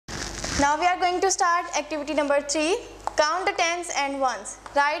Now we are going to start activity number 3. Count the tens and ones.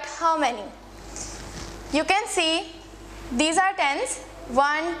 Write how many. You can see these are tens.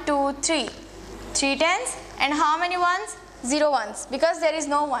 1, 2, 3. 3 tens. And how many ones? 0 ones, because there is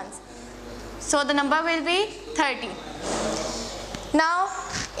no ones. So the number will be 30. Now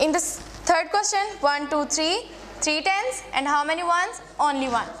in this third question, 1, 2, 3. 3 tens. And how many ones? Only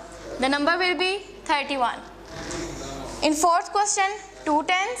 1. The number will be 31. In fourth question, 2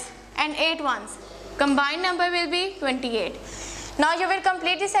 tens and 8 ones. Combined number will be 28. Now you will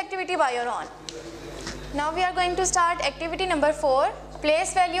complete this activity by your own. Now we are going to start activity number 4.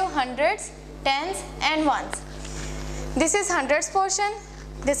 Place value hundreds, tens and ones. This is hundreds portion.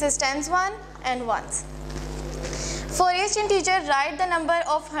 This is tens one and ones. For each integer, write the number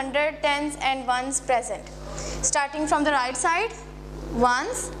of 100, tens and ones present. Starting from the right side,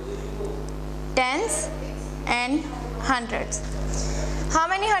 ones, tens and hundreds. How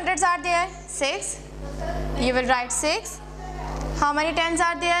many hundreds are there? 6. You will write 6. How many tens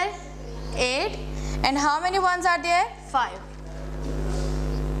are there? 8. And how many ones are there? 5.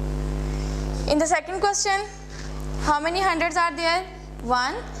 In the second question, how many hundreds are there?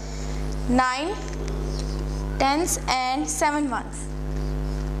 1, 9, tens and 7 ones.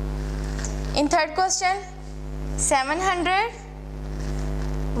 In third question, 700,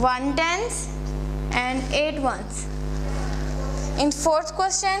 1 tens and 8 ones. In fourth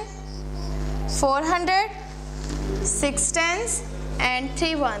question, 400, 6 tens and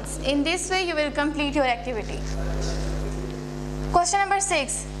 3 ones. In this way you will complete your activity. Question number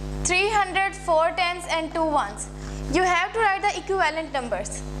 6. 300, 4 tens and 2 ones. You have to write the equivalent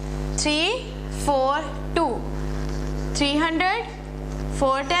numbers. 3, 4, 2. 300,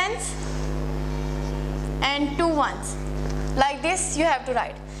 4 tens and 2 ones. Like this you have to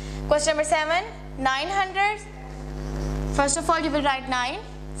write. Question number 7. 900. First of all you will write 9,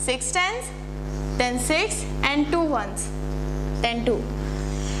 6 tens, then 6 and 2 ones, then 2.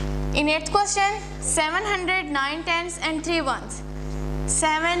 In 8th question, 700, 9 tens and 3 ones.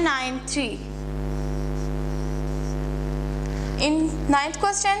 7, 9, 3. In 9th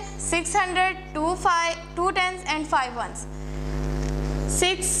question, 600, 2 tens and 5 ones.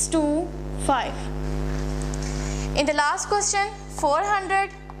 6, 2, 5. In the last question,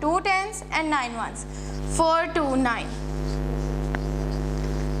 400, 2 tens and 9 ones. 4, 2, 9.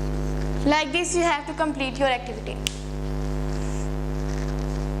 Like this you have to complete your activity.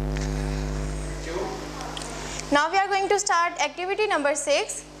 Now we are going to start activity number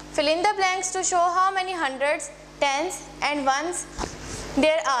 6. Fill in the blanks to show how many hundreds, tens and ones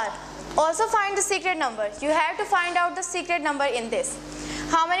there are. Also find the secret number. You have to find out the secret number in this.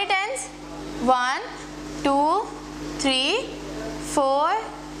 How many tens? 1, 2, 3, 4,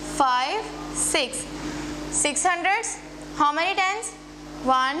 5, 6. 6 hundreds. How many tens?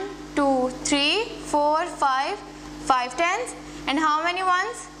 1, 2, 3, 4, 5, 5 tens. And how many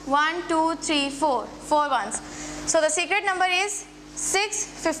ones? 1, 2, 3, 4. 4 ones. So the secret number is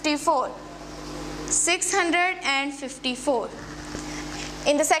 654. 654.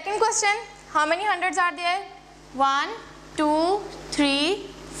 In the second question, how many hundreds are there? 1, 2, 3,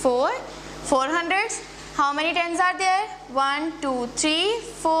 4. 4 hundreds. How many tens are there? 1, 2, 3,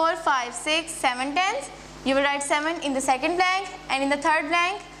 4, 5, 6, 7 tens. You will write 7 in the second blank, and in the third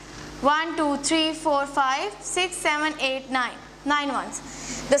blank 1, 2, 3, 4, 5, 6, 7, 8, 9. 9 ones.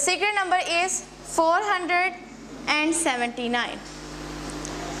 The secret number is 479.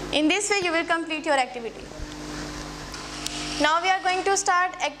 In this way you will complete your activity. Now we are going to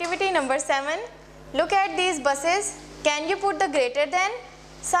start activity number 7. Look at these buses. Can you put the greater than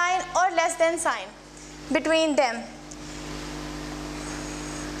sign or less than sign between them?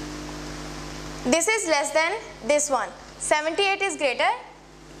 This is less than this one. 78 is greater.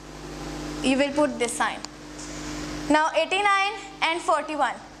 You will put this sign. Now 89 and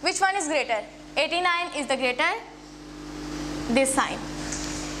 41. Which one is greater? 89 is the greater. This sign.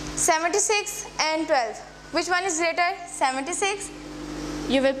 76 and 12. Which one is greater? 76.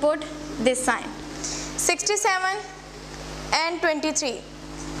 You will put this sign. 67 and 23.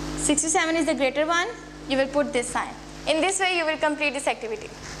 67 is the greater one. You will put this sign. In this way you will complete this activity.